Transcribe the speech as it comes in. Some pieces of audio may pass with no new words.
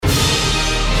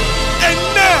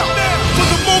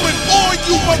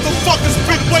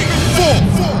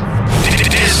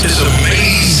This is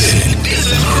amazing. This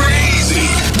is crazy.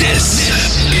 This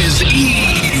is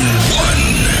E1.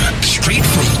 Straight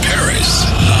from Paris.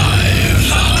 Live.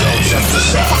 Yo, check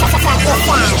this out.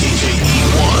 DJ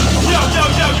E1. Yo.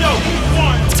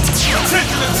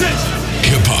 Attention.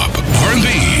 Hip-hop, R&B,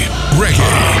 reggae.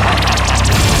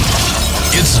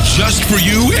 It's just for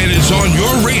you and it's on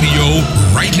your radio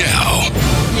right now.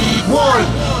 E1.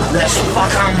 Let's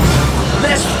fuck 'em.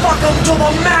 Let's fuck 'em to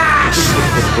the max.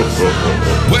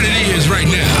 What it is right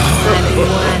now.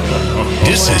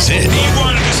 This is it.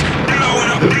 E1 is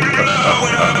blowing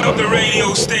up the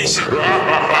radio station.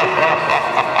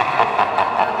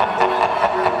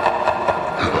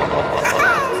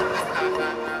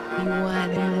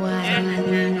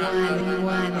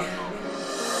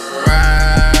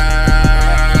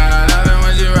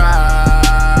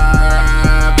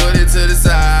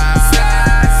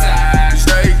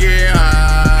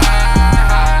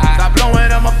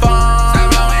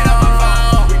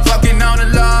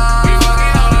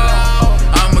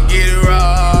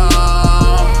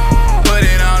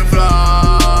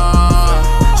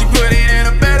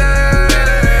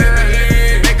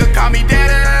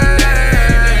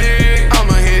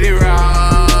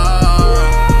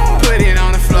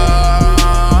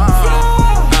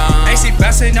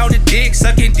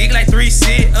 Sucking dick like 3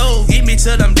 shit. Oh, get me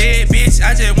to them dead, bitch.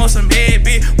 I just want some head,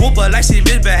 bitch. Whoop her like she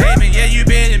misbehaving. Yeah, you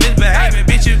been misbehaving,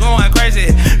 bitch. You going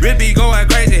crazy. Rippy going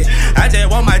crazy. I just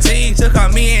want my team to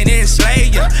come in and slay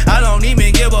ya. I don't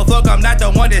even give a fuck. I'm not the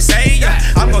one to say ya.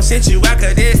 I'm gon' send you out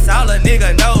 'cause this all a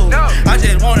nigga know. I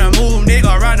just wanna move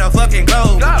nigga around the fucking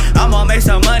globe. I'ma make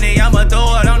some money. I'ma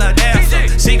throw it on the dance.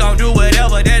 She gon' do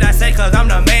whatever that I say 'cause I'm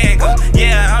the man.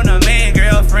 Yeah, I'm the man,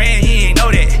 girlfriend. You ain't know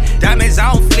that. Diamonds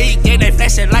on fleek. Yeah, they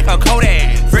flashing like a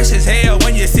Kodak. Fresh as hell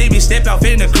when you see me step off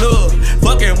in the club.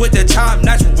 Fucking with the top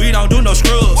notch, we don't do no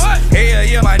scrubs. Hell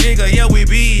yeah, my nigga, yeah, we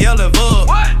be yelling up.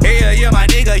 Hell yeah, my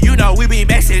nigga, you know we be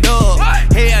messing up.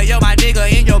 Hell yeah, my nigga,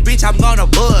 in your bitch, I'm gonna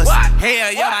buzz.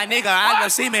 Hell yeah, my nigga, I done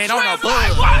see me on a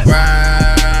buzz. Ride,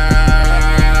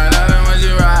 I don't want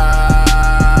you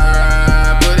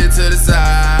ride. Put it to the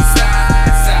side.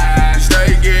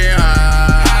 Straight get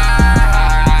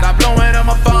high. Stop blowing up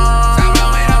my phone.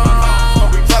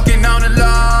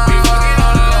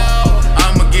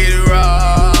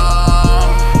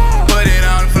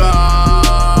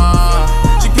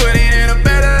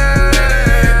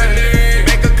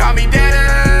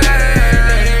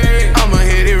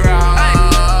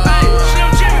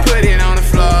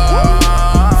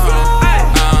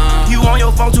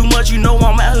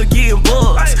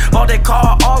 Bought that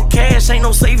car, all cash, ain't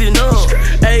no saving up.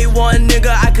 A1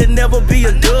 nigga, I could never be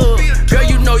a dub. Girl,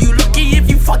 you know you lucky if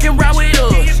you fucking ride with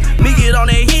us. Me get on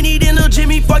that Henny, then the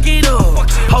Jimmy fuck it up.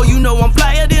 Oh, you know I'm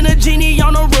flyer than a genie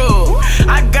on the rug.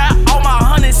 I got all my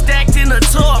 100 stacked in the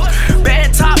tub.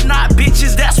 Bad top knot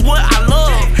bitches, that's what I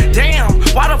love. Damn,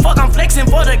 why the fuck I'm flexing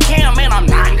for the cam, man, I'm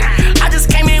not. I just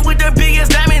came in with the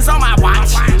biggest diamonds on my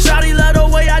watch. Shawty love the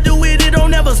way I do it, it don't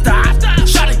never stop.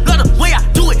 Shawty love the way I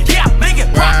do it, yeah, make it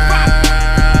rock.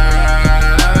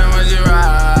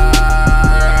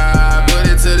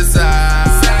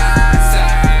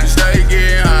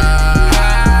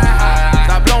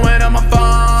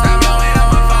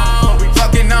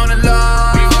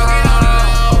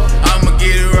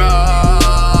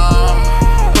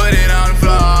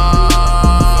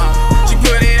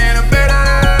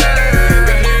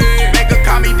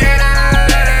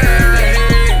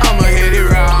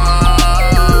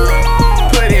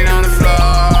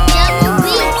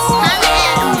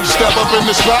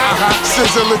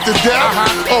 Sizzle it to death.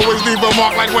 Always leave a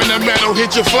mark like when the metal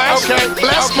hit your flesh.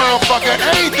 Bless motherfucker,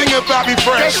 anything about me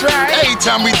fresh. Every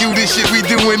time we do this shit, we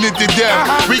doing it to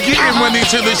death. We getting money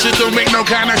till this shit don't make no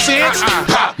kind of sense.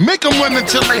 Make them run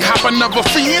until they hop another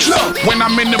fence. When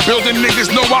I'm in the building, niggas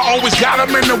know I always got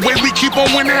them in the way we keep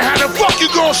on winning. How the fuck you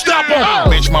gon' stop them?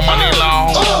 Bitch, my money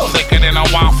long, thicker than a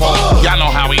waffle. Y'all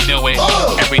know how we do it.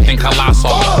 Everything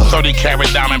colossal. 30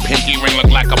 carat diamond pinky ring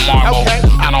look like a marble.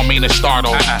 I don't mean to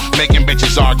startle. Making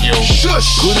bitches argue.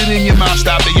 Shush. Put it in your mouth,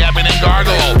 stop the yapping and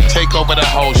gargle. Take over the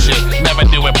whole shit, never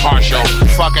do it partial.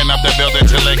 Fucking up the building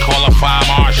till they call a fire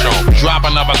marshal. Drop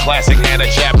another classic, add a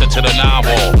chapter to the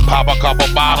novel. Pop a couple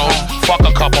bottles, fuck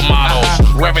a couple models.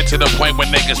 Rev it to the point where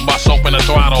niggas bust open the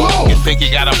throttle. You think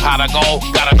you got a pot of gold?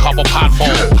 Got a couple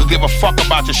potfuls. Could give a fuck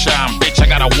about your shine, bitch, I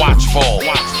got a watch full.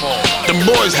 Them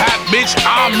boys hot, bitch,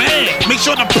 man. Make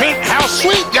sure the penthouse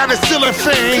suite got a ceiling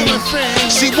fan.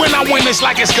 See, when I win, it's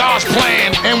like it's God's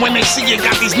plan. And when they see it,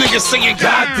 got these niggas singing,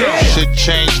 God damn. Shit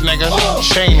change, nigga.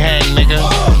 Chain hang, nigga.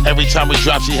 Every time we we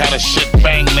dropped, she had a shit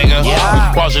bang, nigga.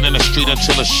 We buzzing in the street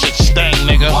until the shit stang,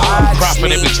 nigga. We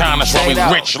profit every time, that's why we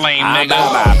rich, lame, nigga.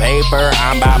 I'm by my paper,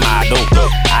 I'm by my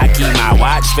dope. I keep my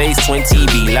watch face 20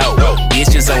 below.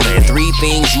 It's just only 3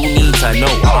 things you need to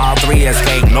know. All 3 is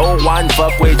cake, no one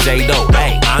fuck with J-Do.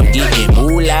 Hey, I'm getting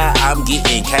moolah, I'm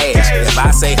getting cash. If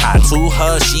I say hi to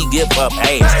her, she give up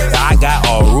ass. I got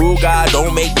Aruga,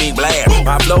 don't make me blast.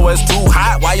 My flow is too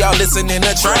hot, why y'all listening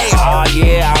to trash? Oh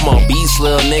yeah, I'm a beast,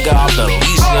 little nigga, off the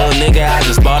leash, little nigga. I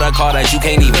just bought a car that you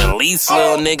can't even lease,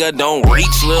 little nigga. Don't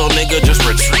reach, little nigga, just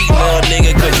retreat, little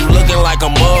nigga. Cause you looking like a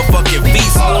motherfucking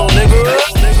beast, little nigga.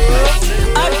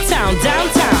 Uptown,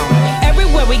 downtown,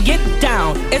 everywhere we get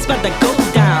down, it's about to go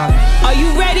down. Are you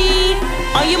ready?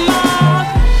 Are you marked?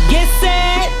 Get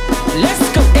set, let's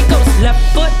go. It goes left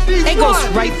foot, it goes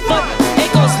right foot,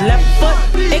 it goes left foot,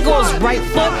 it goes right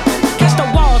foot. Catch the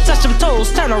wall, touch them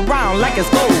toes, turn around like it's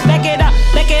gold. Back it up,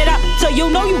 till you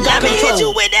know you got control. Let me hit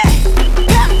you with that.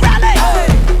 Pep rally,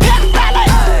 pep rally,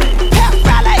 pep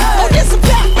rally. Oh, this a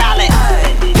pep rally,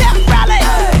 pep rally,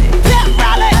 pep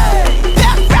rally,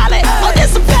 pep rally. Oh,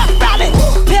 this a pep rally,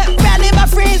 pep rally. My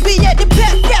friends be at the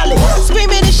pep rally,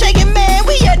 screaming and shaking, man.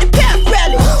 We at the pep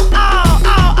rally.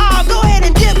 Oh, go ahead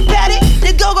and dip at it.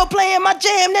 The go-go playing my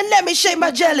jam, then let me shake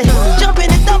my jelly. Jumping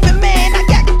and thumping, man. I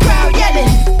got the crowd yelling.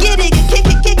 Get it, kick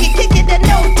it, that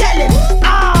no telling.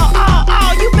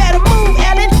 Oh, you better move,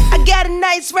 Ellen. I got a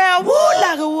nice round, woo,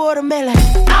 like a watermelon.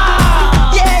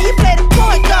 Yeah, you play the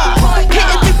point guard.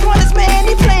 Hitting 3-pointers, man,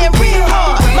 he playing real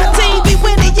hard. My team be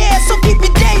winning, yeah, so keep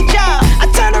your day job. I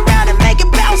turn around and make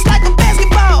it bounce like a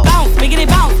basketball. Bounce, biggity,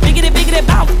 bounce,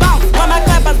 bounce, bounce. Why my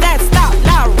clappers that stop,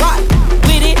 now rock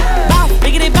with it. Bounce,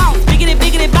 biggity, bounce,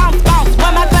 bounce, bounce.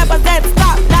 Why my clappers that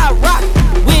stop, now rock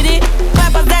with it.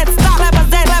 Clappers that stop, clappers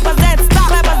that stop,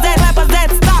 clappers that stop, clappers that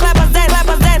stop,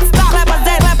 clappers that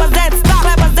stop, clappers that stop,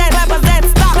 clappers that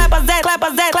stop,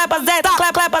 clappers that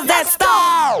stop, clappers that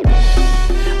stop.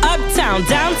 Uptown,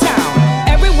 downtown,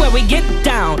 everywhere we get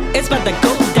down, it's about to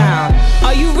go down.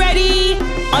 Are you ready?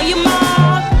 Are you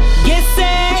marked? Get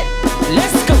set,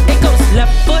 let's go. It goes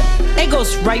left foot, it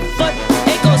goes right foot,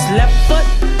 it goes left foot,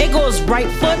 it goes right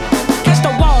foot. Catch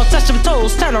the wall, touch them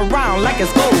toes, turn around like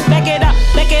it's gold. Back it up,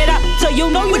 till you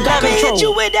know you got control. Let me hit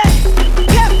you with that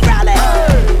pep rally,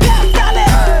 pep rally,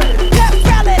 pep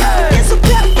rally. It's a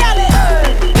pep rally,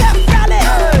 pep rally,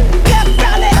 pep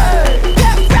rally,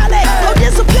 pep rally. Oh,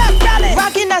 this a pep rally.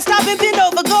 Rockin', not stopping, bend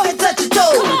over, go ahead, touch your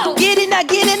toes. Get it, now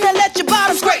let your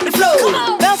bottom scrape the floor.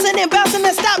 Bouncing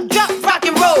and stop, drop, rock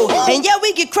and roll. And yeah,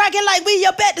 we get cracking like we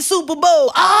up at the Super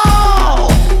Bowl. Oh,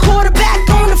 quarterback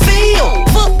on the field,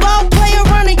 football player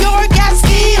running yard, got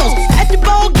skills. At the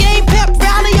ball game, pep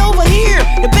rally over here.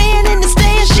 The band in the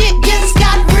stand, shit just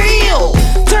got real.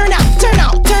 Turn out, turn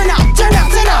out, turn out, turn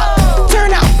out, turn out.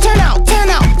 Turn out, turn out, turn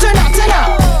out, turn out, turn out.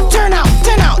 Turn out,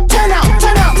 turn out, turn out,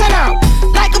 turn out, turn out.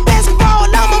 Like a basketball,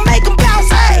 I'ma make them bounce.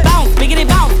 Hey. Bounce, biggity,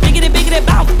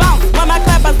 bounce, bounce. Why my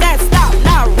clappers that stop,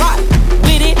 now rock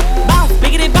with it. Bounce,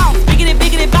 biggity,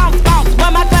 bounce, bounce. Why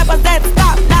my clappers that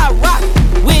stop, now rock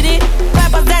with it.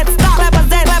 Clappers that stop, clappers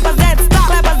that stop,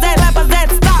 clappers that stop, clappers that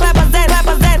stop, clappers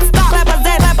that stop, clappers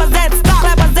that stop,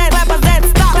 clappers that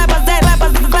stop, clappers that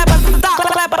stop,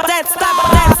 clappers that stop,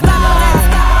 clappers that stop.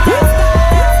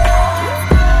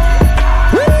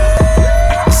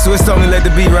 Swiss only let the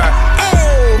beat rock.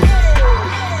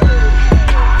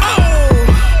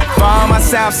 For all my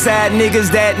Southside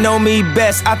niggas that know me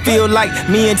best, I feel like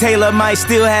me and Taylor might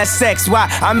still have sex. Why?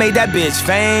 I made that bitch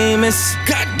famous.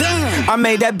 Goddamn. I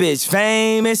made that bitch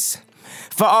famous.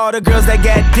 For all the girls that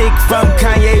got dick from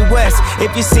Kanye West,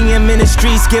 if you see him in the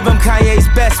streets, give him Kanye's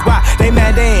best. Why? They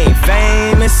mad they ain't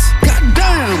famous.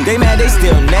 Goddamn. They mad they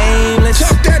still nameless.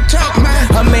 Talk that talk, man.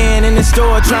 A man in the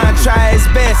store trying to try his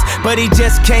best, but he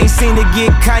just can't seem to get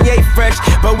Kanye fresh.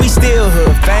 But we still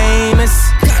hood famous.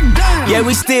 Goddamn. Yeah,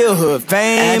 we still hood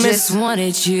famous. I just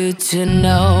wanted you to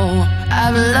know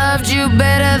I've loved you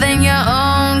better than your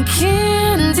own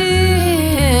candy.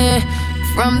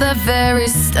 From the very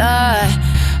start,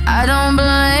 I don't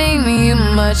blame you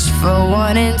much for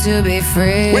wanting to be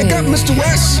free. Wake up, Mr.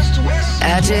 West.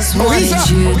 I just wanted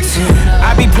you to know.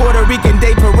 I be Puerto Rican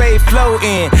Day Parade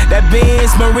floating. That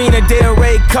Benz Marina Del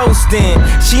Rey coasting.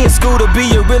 She in school to be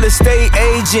a real estate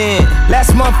agent.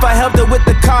 Last month I helped her with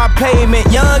the car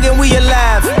payment. Young and we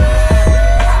alive,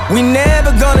 we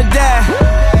never gonna die.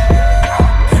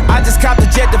 I just copped a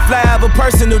jet to fly over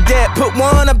personal debt. Put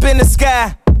one up in the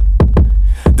sky.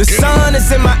 The sun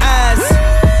is in my eyes.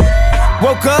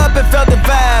 Woke up and felt the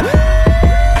vibe.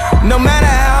 No matter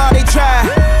how hard they try,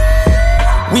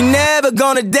 we never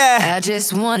gonna die. I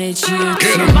just wanted you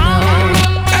to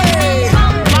know. Hey.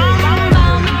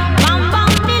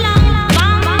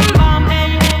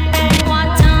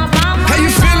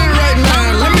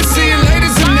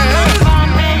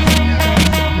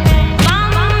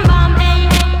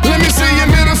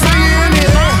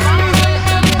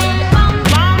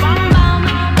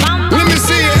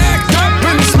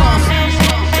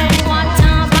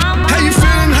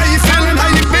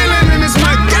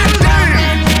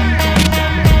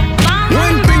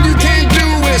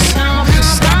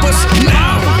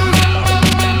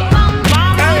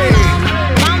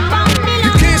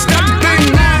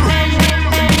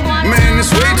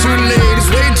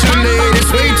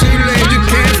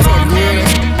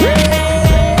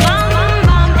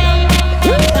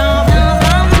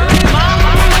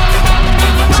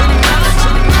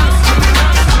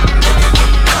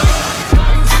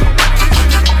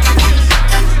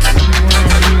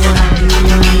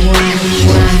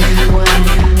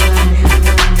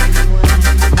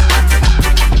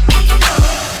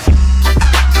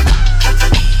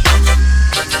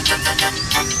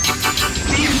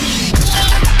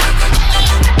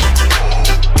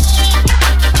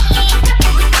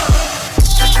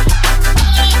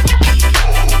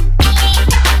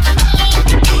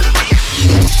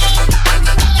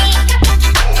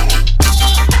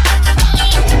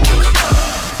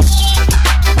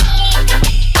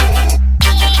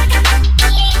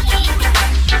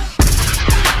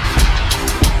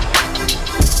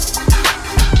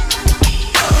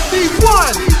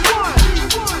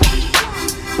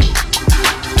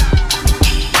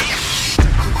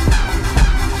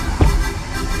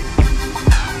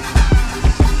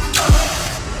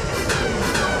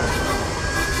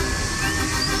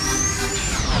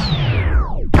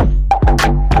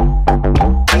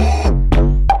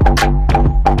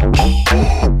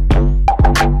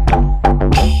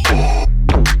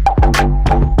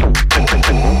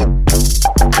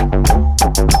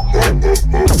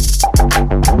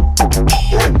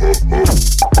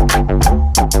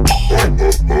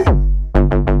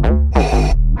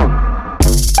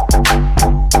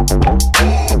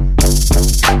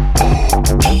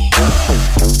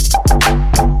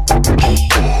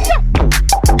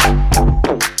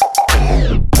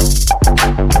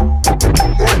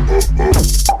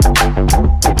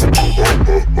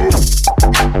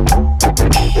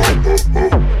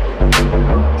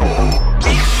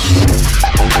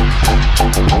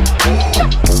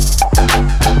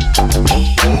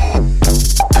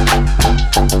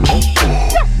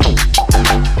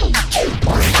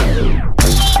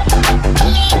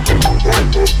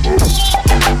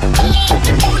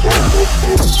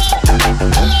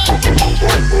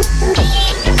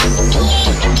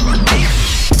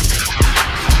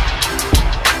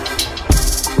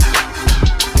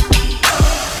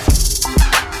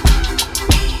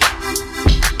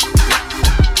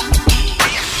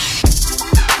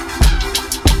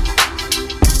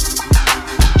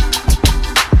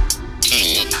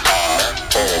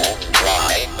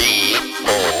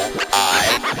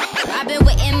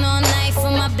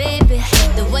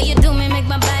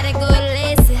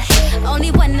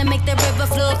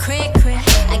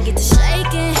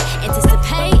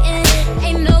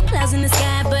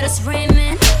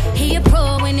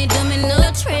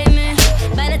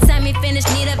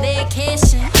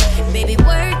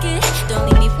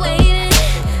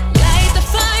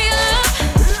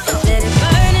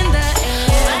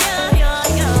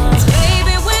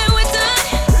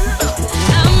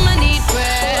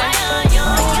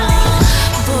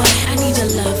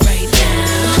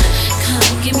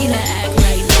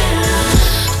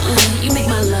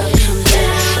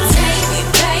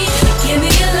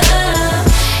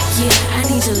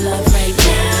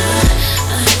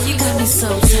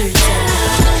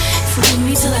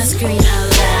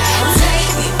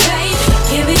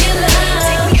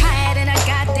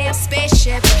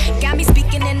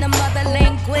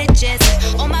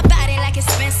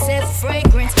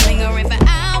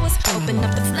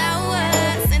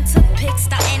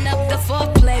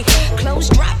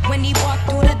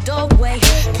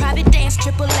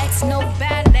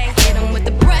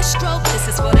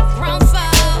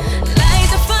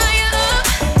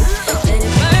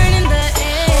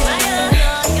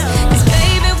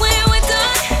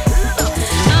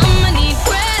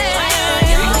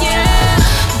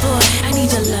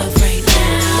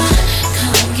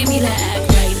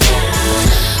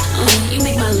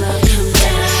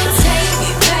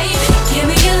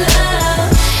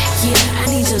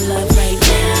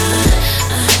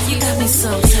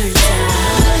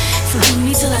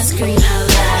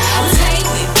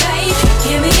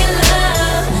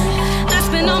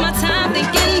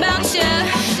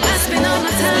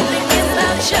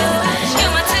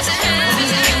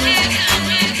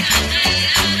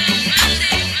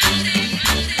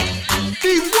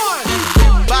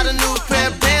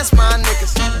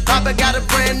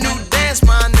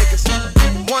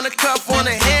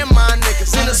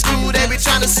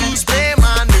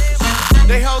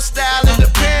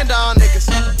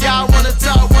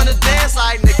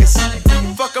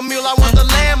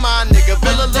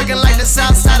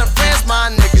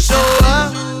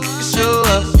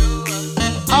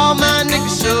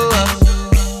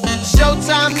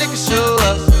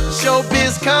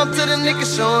 bins come to the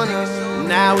niggas showing us.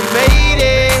 Now we made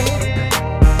it.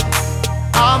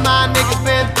 All my niggas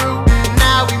been through,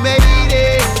 now we made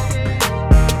it.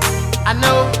 I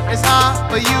know it's hard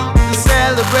for you to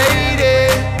celebrate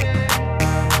it,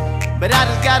 but I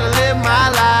just gotta live my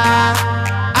life.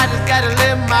 I just gotta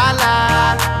live my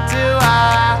life till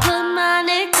I put my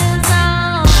niggas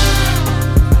on.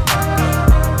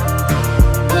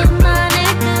 Put my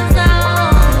niggas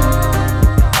on.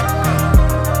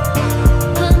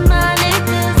 Put my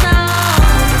niggas on.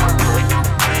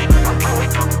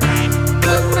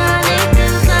 Put my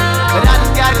niggas on. But I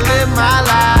just gotta live my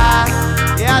life.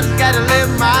 Yeah, I just gotta live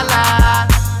my life.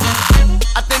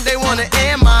 I think they wanna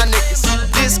end my niggas,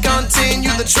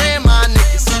 discontinue the trend, my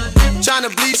niggas.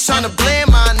 Tryna bleach, tryna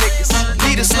blend my niggas.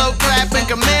 Need a slow clap and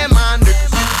command my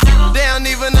niggas. They don't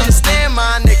even understand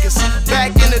my niggas.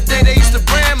 Back in the day they used to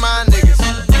brand my niggas,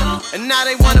 and now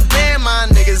they wanna ban my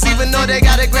niggas. Even though they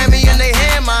got a Grammy in they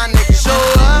hand, my niggas. Show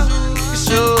up,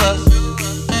 show up.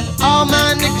 All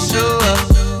my niggas show up.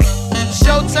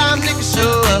 Showtime niggas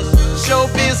show up.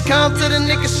 Showbiz come to the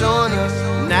niggas showing us.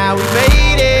 Now we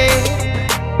made it.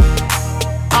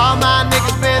 All my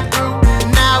niggas been through,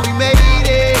 now we made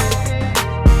it.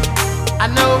 I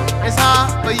know it's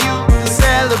hard for you to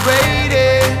celebrate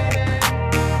it,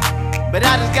 but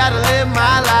I just gotta live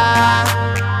my life.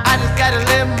 I just gotta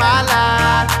live my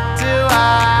life till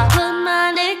I put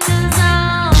my niggas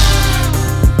on.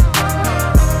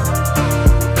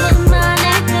 Put my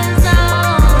niggas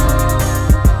on.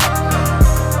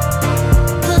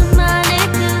 Put my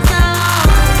niggas on.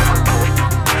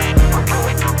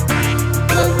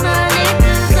 Put my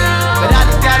niggas on. But I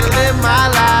just gotta live my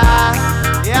life.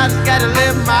 Yeah, I just gotta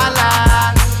live my life.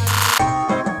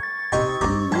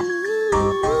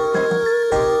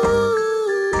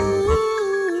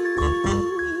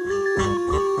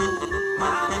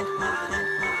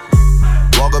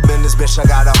 Walk up in this bitch, I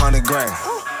got 100 grand.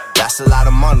 That's a lot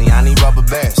of money, I need rubber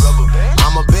bands.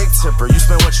 I'm a big tipper, you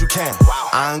spend what you can.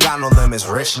 I ain't got no limits,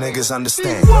 rich niggas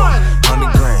understand.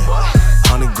 100 grand,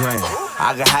 100 grand.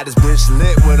 I could have this bitch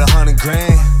lit with 100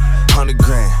 grand. 100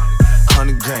 grand,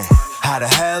 100 grand. Had a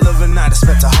hell of a night, I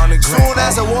spent 100 grand. Soon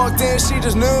as I walked in, she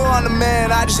just knew I'm the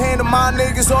man. I just handed my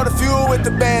niggas all the fuel with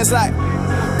the bands. Like,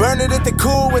 burn it if they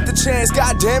cool with the chance.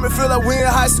 God damn it, feel like we in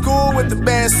high school with the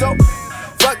band. So,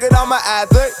 fuck it, I'm an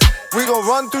athlete. We gon'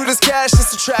 run through this cash,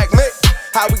 just to track me.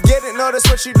 How we get it, no, that's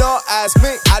what you don't ask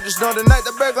me. I just know the night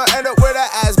the bird gon' end up with her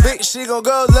ass big. She gon'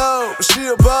 go low, but she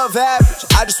above average.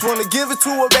 I just wanna give it to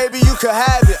her, baby, you can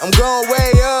have it. I'm going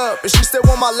way up, and she still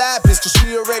want my lapis. Cause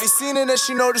she already seen it and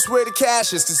she know just where the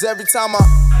cash is. Cause every time I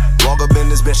walk up in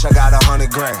this bitch, I got 100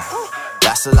 grand.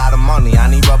 That's a lot of money, I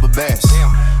need rubber bands.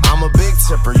 I'm a big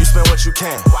tipper, you spend what you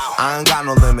can. I ain't got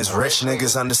no limits, rich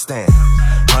niggas understand.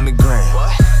 100 grand,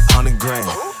 100 grand.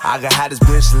 I could have this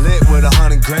bitch lit with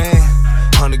 100 grand.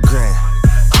 100 grand,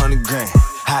 100 grand.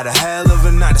 Had a hell of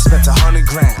a night, I spent 100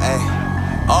 grand,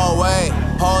 ayy. Oh wait,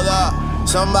 hold up.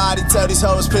 Somebody tell these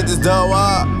hoes pick this dough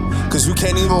up. Cause you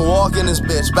can't even walk in this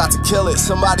bitch, bout to kill it.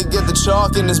 Somebody get the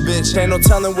chalk in this bitch. Ain't no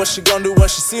telling what she gon' do when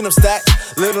she see them stacks.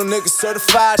 Little nigga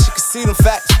certified, she can see them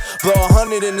facts. Blow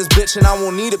 100 in this bitch and I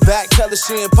won't need it back. Tell her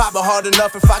she ain't poppin' hard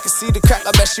enough. If I can see the crack,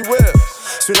 I bet she will.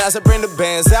 Soon as I bring the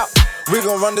bands out, we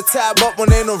gon' run the tab up when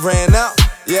they done ran out.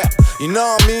 Yeah, you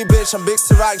know I'm me, bitch, I'm big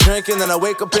Ciroc drinking. Then I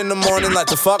wake up in the morning like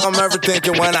the fuck I'm ever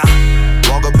thinking. When I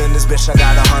walk up in this bitch, I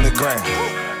got 100 grand.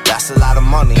 That's a lot of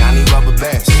money, I need rubber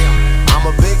bands. I'm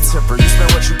a big tipper, you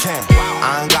spend what you can.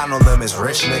 I ain't got no limits,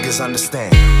 rich niggas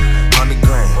understand. 100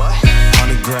 grand,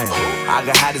 100 grand. I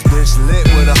could have this bitch lit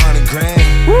with 100 grand.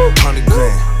 100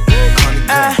 grand, 100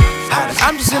 grand.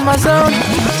 I'm just in my zone.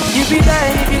 You'd be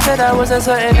lying if you said I wasn't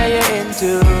something that you're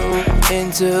into.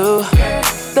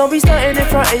 Don't be stunting in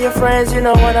front of your friends, you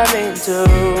know what I'm into.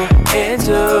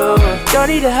 Don't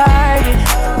need to hide it.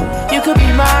 You could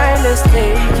be mine, let's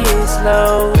take it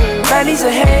slow. Man, he's a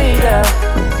hater.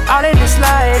 All in the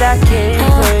slide, I can't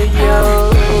put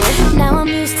you. Now I'm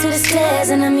used to the stairs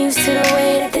and I'm used to the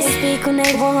way that they speak when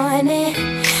they want it.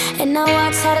 And I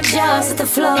watch how the jaws hit the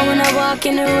floor when I walk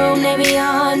in the room, they be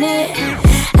on it.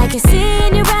 I can see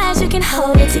in your eyes you can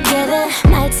hold it together.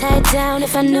 Might tie it down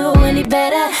if I knew any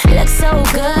better. Look so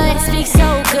good, speak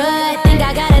so good. Think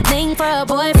I got a thing for a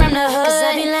boy from the hood. Cause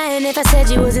I'd be lying if I said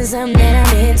you wasn't something that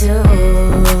I'm into.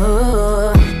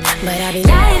 But I'd be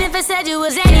lying if I said you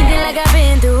was anything like I've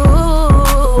been through.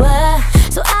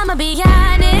 So I'ma be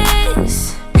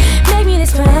honest. Make me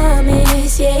this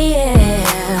promise,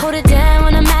 yeah. Hold it down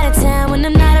when I'm out of town. When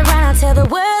I'm not around, I'll tell the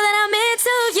world that I'm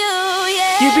into you,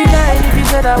 yeah. You'd be lying if you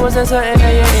said I wasn't something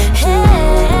that you're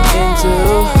into.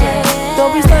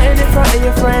 Don't be stunting in front of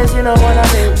your friends, you know what I'm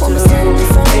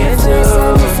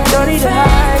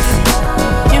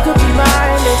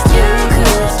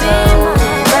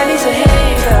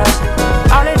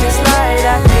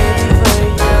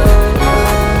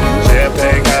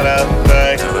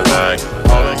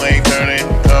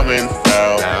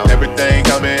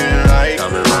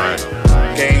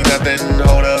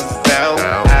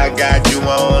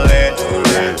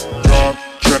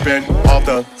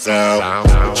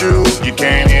you, you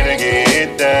came here to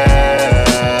get down.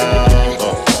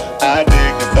 I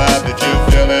dig the vibe that you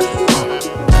feeling,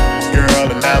 girl,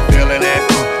 and I'm feeling it.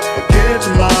 Forget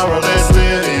tomorrow, let's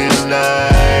live it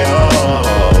tonight.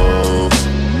 Oh,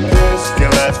 this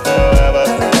can last forever.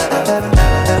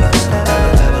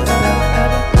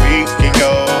 We can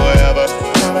go wherever.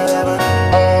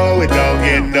 Oh, it don't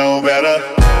get no better.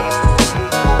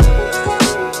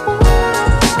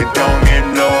 It don't get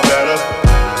no better.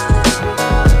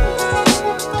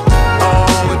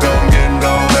 Oh, it don't get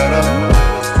no better.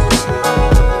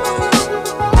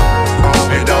 Oh,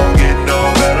 it don't get no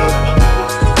better.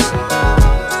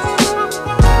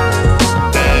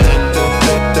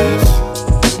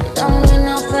 Don't get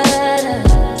no better.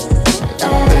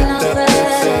 Don't get no better.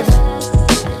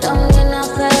 Don't get no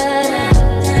better.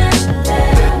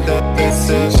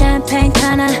 Champagne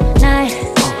kinda night.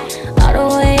 All the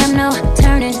way, I'm no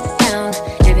turning down.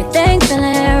 Everything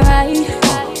feeling right.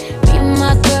 Me and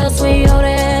my girls, we hold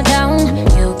it down.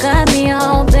 You got me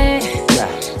all bent.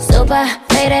 Super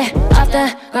lady off the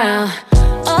ground.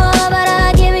 Oh, but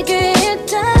I give it good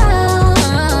down.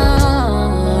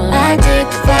 I dig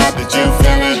the vibe that you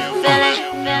feeling.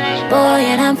 Boy,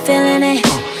 and I'm feeling it.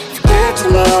 Forget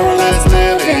tomorrow, let's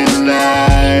live it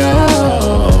tonight.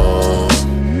 Oh,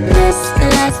 this can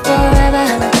last forever.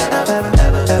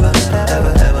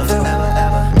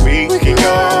 We can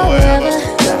go wherever.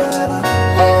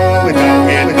 Oh, it don't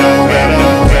get no better.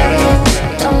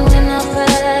 Don't get no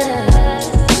better.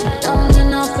 Don't get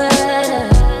no better.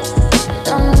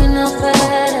 Don't get no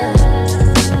better.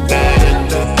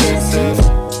 This is.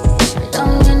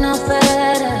 Don't get no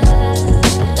better.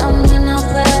 Don't get no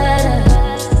better.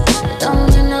 Don't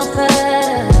get no better.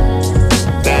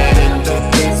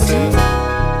 This is.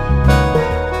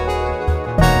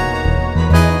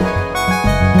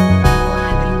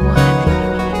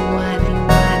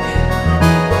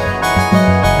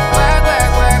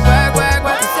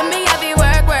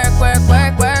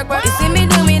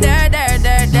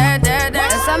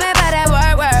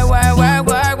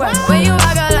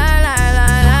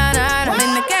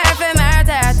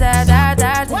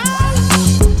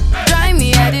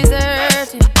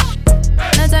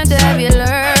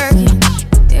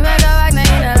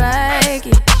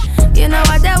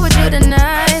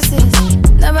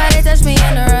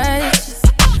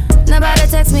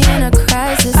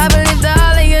 I believed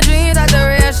all of your dreams are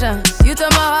duration. You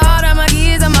took my heart, all my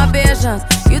keys, and my patience.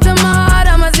 You took my heart,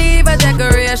 I must leave a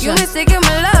decoration. You mistaken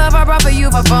my love, I brought for you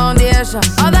for foundation.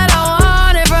 All that I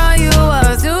wanted from you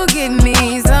was to give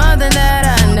me something that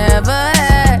I never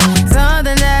had,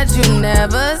 something that you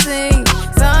never seen,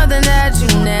 something that you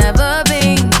never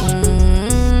been.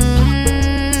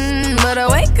 But I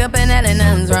wake up and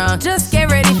nothing's wrong. Just get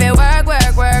ready for work,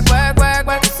 work, work, work, work,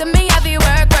 work. To me, I be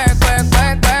work, work, work,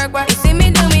 work, work, work. You see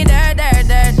me do me dirt, dirt,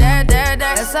 dirt, dirt, dirt,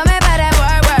 dirt. There's something about that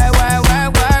work, work, work,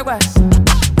 work, work, work.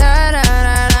 Da, da,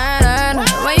 da, da, da, da.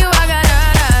 When you walk out, da,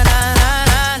 da, da,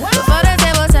 da, da. Before the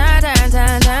table turn, turn,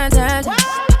 turn, turn, turn.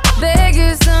 Beg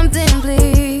you something,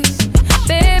 please.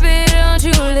 Baby, don't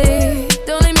you leave.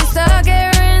 Don't leave me stuck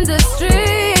here in the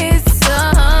streets.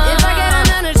 If I get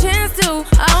another chance to,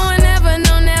 I would never,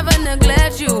 no, never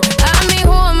neglect you. I mean,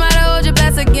 who am I to hold your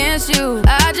best against you?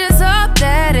 I just hope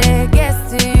that it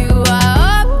gets to you.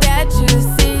 I hope that you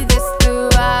see this through.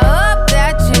 I hope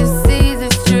that you see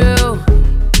this true.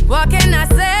 What can I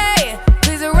say?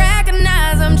 Please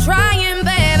recognize I'm trying,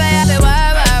 baby. I say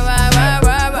why,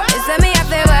 why. You say me, I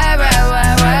say why.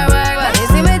 You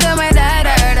see me do my da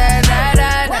da da da da.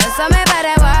 There's something about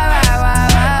that why.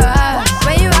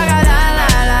 When you walk out, la la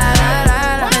la la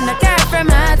la. I'm in the car from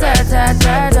my ta ta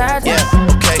ta ta. Yeah,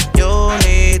 okay, you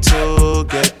need to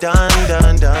get done.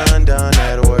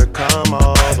 At work, come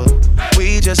over.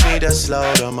 We just need to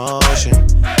slow the motion.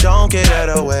 Don't get out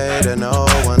of the way to no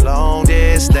one. Long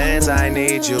distance, I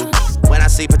need you. When I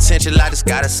see potential, I just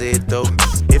gotta see it through.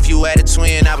 If you had a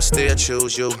twin, I would still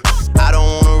choose you. I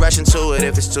don't wanna rush into it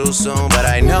if it's too soon, but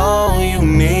I know you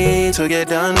need to get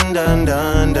done.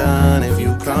 If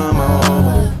you come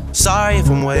over. Sorry if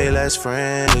I'm way less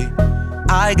friendly.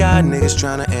 I got niggas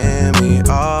tryna end me.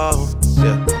 Oh,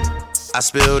 yeah. I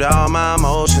spilled all my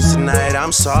emotions tonight,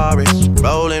 I'm sorry.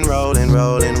 Rolling.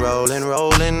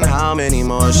 How many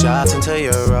more shots until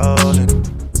you're rolling?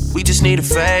 We just need a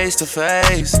face to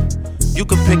face. You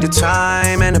could pick the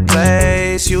time and the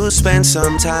place. You'll spend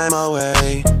some time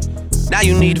away. Now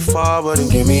you need to forward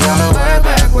and give me all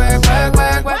the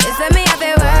work.